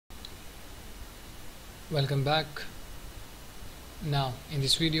Welcome back. Now in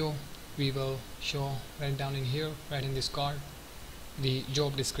this video we will show right down in here, right in this card, the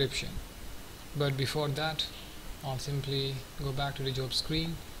job description. But before that, I'll simply go back to the job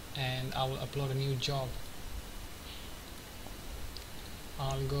screen and I will upload a new job.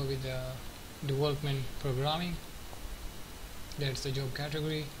 I'll go with the development programming. That's the job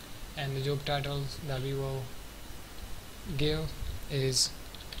category, and the job titles that we will give is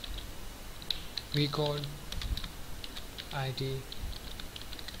Recode IT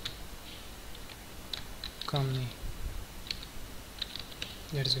company.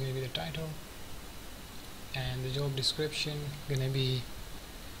 That is going to be the title, and the job description gonna be,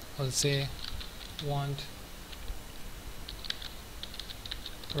 I'll say, want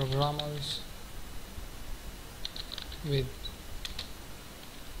programmers with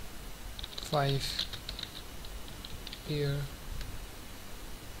 5 years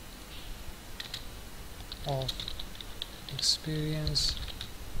of experience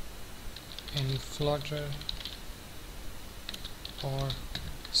in Flutter or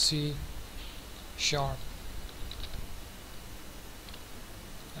C#.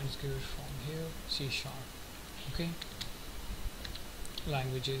 Let's give it from here, C#. Okay.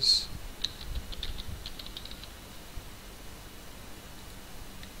 Languages: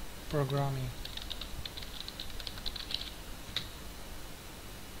 programming,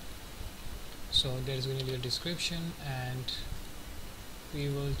 so there is going to be a description, and we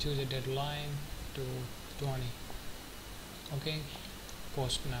will choose a deadline to 20. Okay,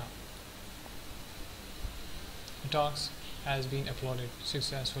 post now. The task has been uploaded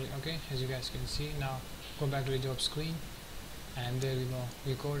successfully. Okay, as you guys can see. Now go back to the job screen, and there we go.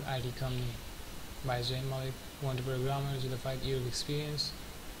 Record IT company by Zain Malik. Want programmers with a 5 years of experience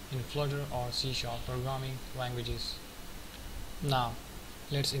in Flutter or C# programming languages. Now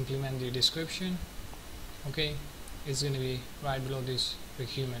let's implement the description. Okay, it's going to be right below this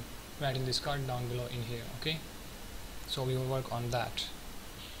requirement, right in this card down below in here. Okay, so we will work on that.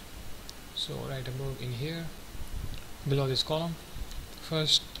 So right above in here, below this column,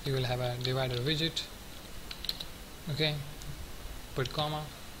 first we will have a divider widget. Okay, put comma,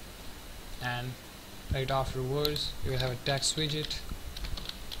 and right afterwards we will have a text widget,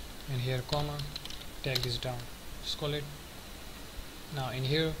 and here comma, tag this down, scroll it. Now in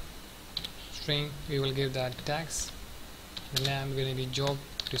here string, we will give that text. The name going to be job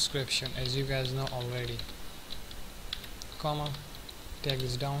description, as you guys know already, comma, tag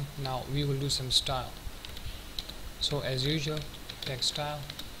this down. Now we will do some style. So as usual, text style.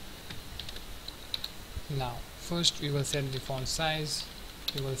 Now first we will set the font size.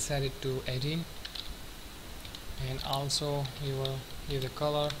 We will set it to 18, and also we will give the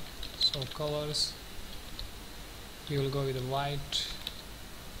color. So colors, we will go with the white,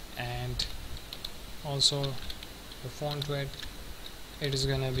 and also the font weight, it is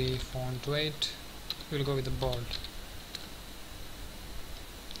gonna be font weight. We will go with the bold.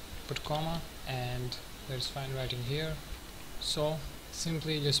 Put comma, and let's find right in here. So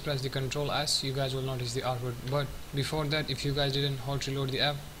simply just press the Ctrl S. You guys will notice the output, but before that, if you guys didn't hot reload the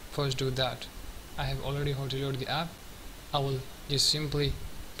app, first do that. I have already hot reloaded the app. I will just simply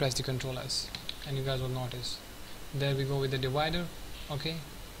press the Ctrl S, and you guys will notice. There we go with the divider. Okay,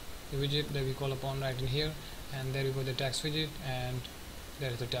 the widget that we call upon right in here, and there we go the text widget, and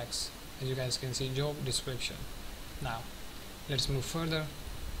there is the text, as you guys can see, job description. Now let's move further.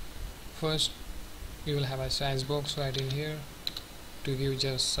 First we will have a size box right in here to give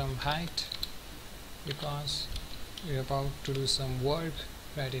just some height, because we are about to do some work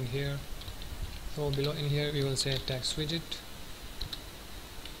right in here. So below in here we will say text widget,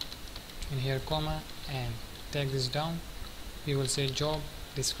 in here comma, and tag this down. We will say job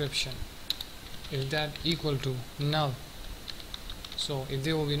description. Is that equal to null? So if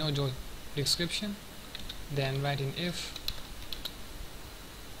there will be no job description, then write in if,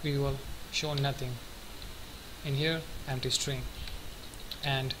 we will show nothing. In here empty string.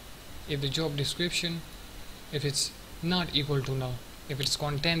 And if the job description, if it's not equal to null, if it's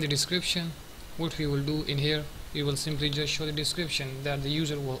contain the description, what we will do in here, we will simply just show the description that the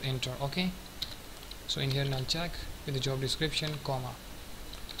user will enter. Okay, so in here null check with the job description, comma,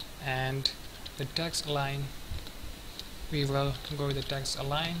 and the text align, we will go with the text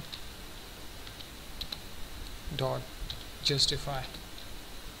align dot justify,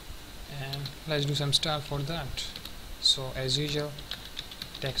 and let's do some style for that. So as usual,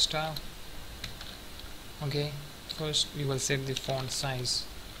 text style. Okay, first we will set the font size.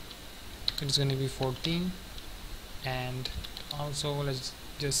 It's going to be 14, and also let's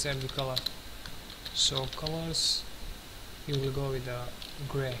just set the color. So colors, you will go with the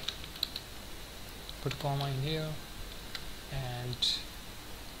gray. put comma in here, and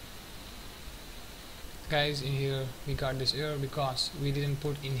guys, in here we got this error because we didn't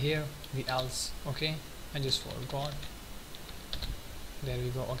put in here the else. Okay, I just forgot. There we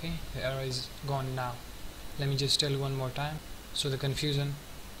go. Okay, the error is gone now. Let me just tell you one more time so the confusion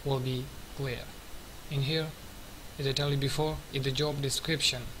will be clear. In here, as I told you before, if the job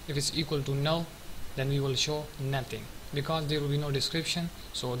description, if it's equal to null, then we will show nothing, because there will be no description,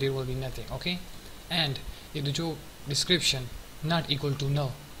 so there will be nothing. Okay, and if the job description not equal to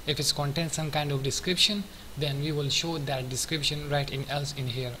null, if it contains some kind of description, then we will show that description right in else in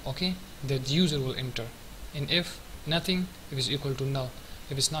here. Okay, the user will enter in if nothing, if it's equal to null.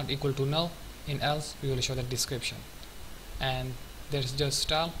 If it's not equal to null, in else we will show that description. And there's just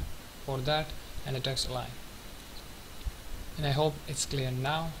style for that and the text line. And I hope it's clear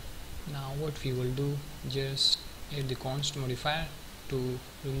now. Now what we will do, just add the const modifier to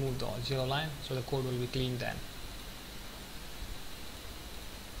remove the zero line, so the code will be clean then.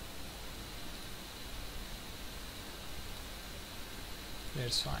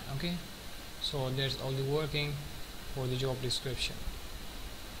 That's fine. Okay, so there's all the working for the job description.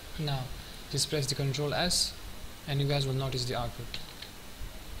 Now just press the Ctrl S and you guys will notice the output.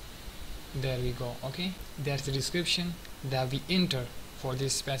 There we go. Okay, that's the description that we enter for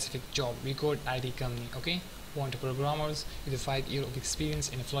this specific job. We code IT company. Okay, want programmers with a 5 years of experience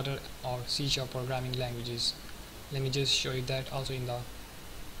in Flutter or C# programming languages. Let me just show you that also in the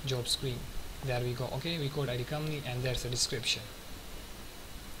job screen. There we go. Okay, we code IT company and there's the description.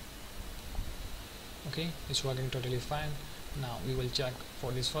 Okay, it's working totally fine. Now we will check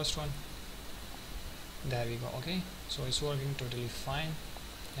for this first one. There we go. Okay, so it's working totally fine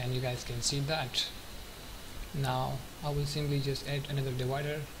and you guys can see that. Now I will simply just add another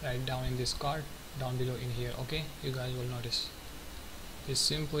divider right down in this card down below in here. Okay, you guys will notice is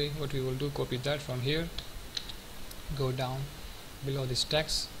simply what we will do, copy that from here, go down below this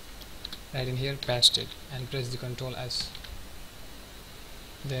text right in here, paste it and press the Ctrl S.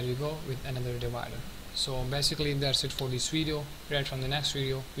 There we go with another divider. So basically that's it for this video. Right from the next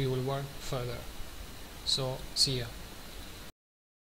video we will work further. So see ya.